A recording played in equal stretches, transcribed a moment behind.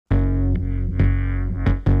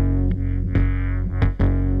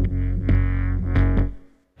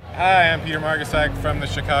Hi, I'm Peter Margasak from the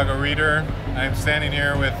Chicago Reader. I'm standing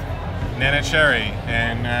here with Neneh Cherry,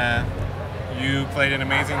 and you played an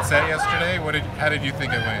amazing set yesterday. How did you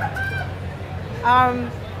think it went?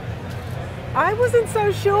 I wasn't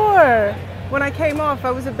so sure. When I came off,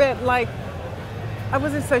 I was a bit like, I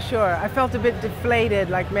wasn't so sure. I felt a bit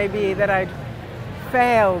deflated, like maybe that I'd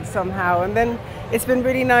failed somehow. And then it's been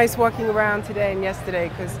really nice walking around today and yesterday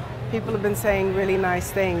because people have been saying really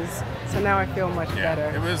nice things. So now I feel much better.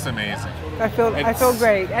 It was amazing. I feel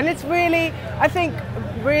great. And it's really, I think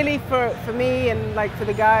really for me and like for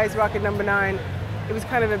the guys, Rocket Number 9, it was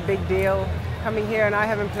kind of a big deal coming here, and I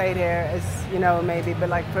haven't played here, as you know, maybe, but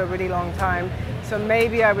like for a really long time. So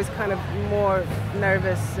maybe I was kind of more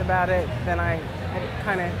nervous about it than I had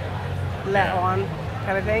kind of let on,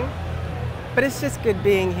 kind of thing. But it's just good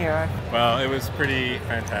being here. Well, it was pretty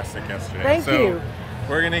fantastic yesterday. Thank you.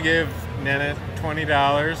 We're gonna give Neneh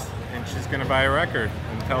 $20, and she's gonna buy a record.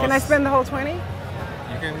 And tell Can us, I spend the whole 20? You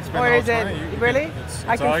can spend or the whole is it 20. really? It's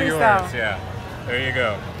I can all freestyle. yours. Yeah. There you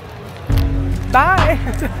go. Bye.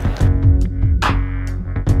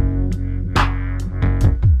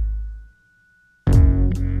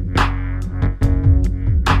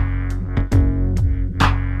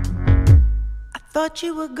 Thought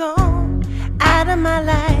you were gone out of my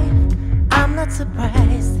life. I'm not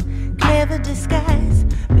surprised, clever disguise,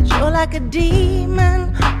 but you're like a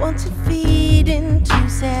demon, want to feed and to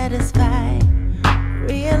satisfy.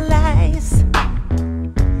 Realize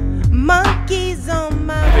monkeys on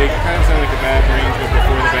my They kind of sound like the Bad Brains, but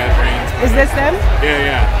before the Bad Brains. Is this them?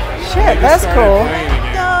 Yeah. Shit, that's cool.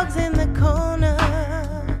 dogs in the corner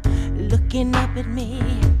looking up at me.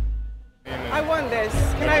 I want this.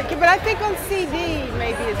 But I think on CD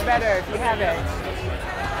maybe it's better if you have it.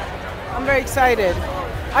 I'm very excited.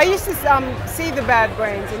 I used to see the Bad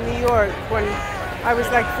Brains in New York when I was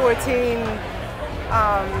like 14.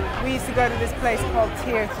 We used to go to this place called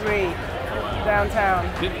Tier 3 downtown.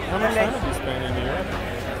 How much time have you spent in New York?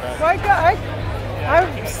 Well,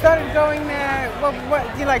 I started going there,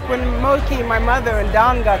 like when Moki, my mother, and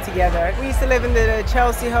Don got together. We used to live in the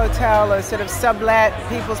Chelsea Hotel, or sort of sublet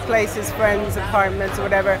people's places, friends' apartments or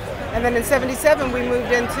whatever. And then in '77 we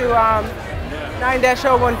moved into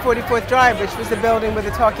 9-01 44th Drive, which was the building where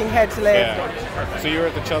the Talking Heads lived. Yeah. So you were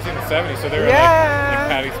at the Chelsea in the 70s, so they were like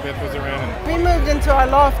Patti Smith was around. We moved into our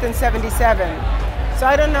loft in '77. So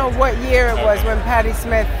I don't know what year it was when Patti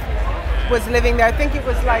Smith was living there. I think it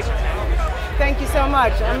was like, thank you so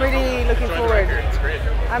much. I'm really looking forward.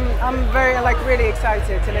 I'm very really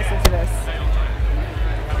excited to listen to this.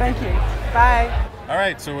 Thank you. Bye. All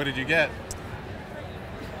right. So what did you get?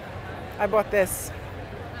 I bought this.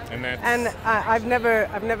 And I've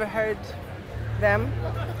never heard them,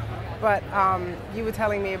 but you were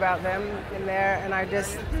telling me about them in there, and I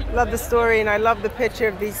just love the story, and I love the picture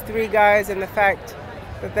of these three guys and the fact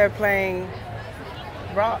that they're playing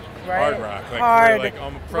rock, right? Hard rock, hard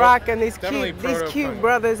rock, and these cute cute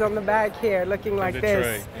brothers on the back here looking like Detroit,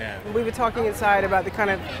 this. yeah. And we were talking inside about the kind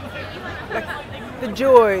of like the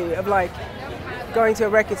joy of like going to a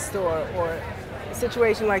record store or a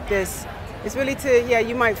situation like this. It's really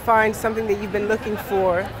you might find something that you've been looking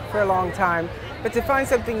for a long time, but to find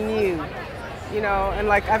something new, you know, and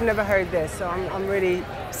like I've never heard this, so I'm really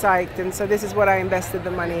psyched, and so this is what I invested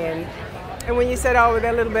the money in. And when you said, oh,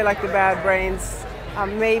 they're a little bit like the Bad Brains,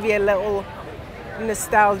 maybe a little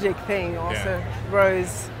nostalgic thing also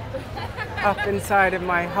rose up inside of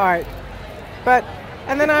my heart.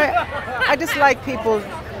 And then I just like people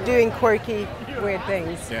doing quirky, weird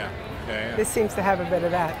things. Yeah. This seems to have a bit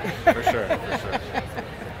of that. For sure.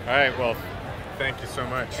 All right, well, thank you so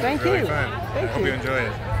much. Thank it was you. really fun. Thank I hope you enjoy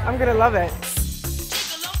it. I'm going to love it.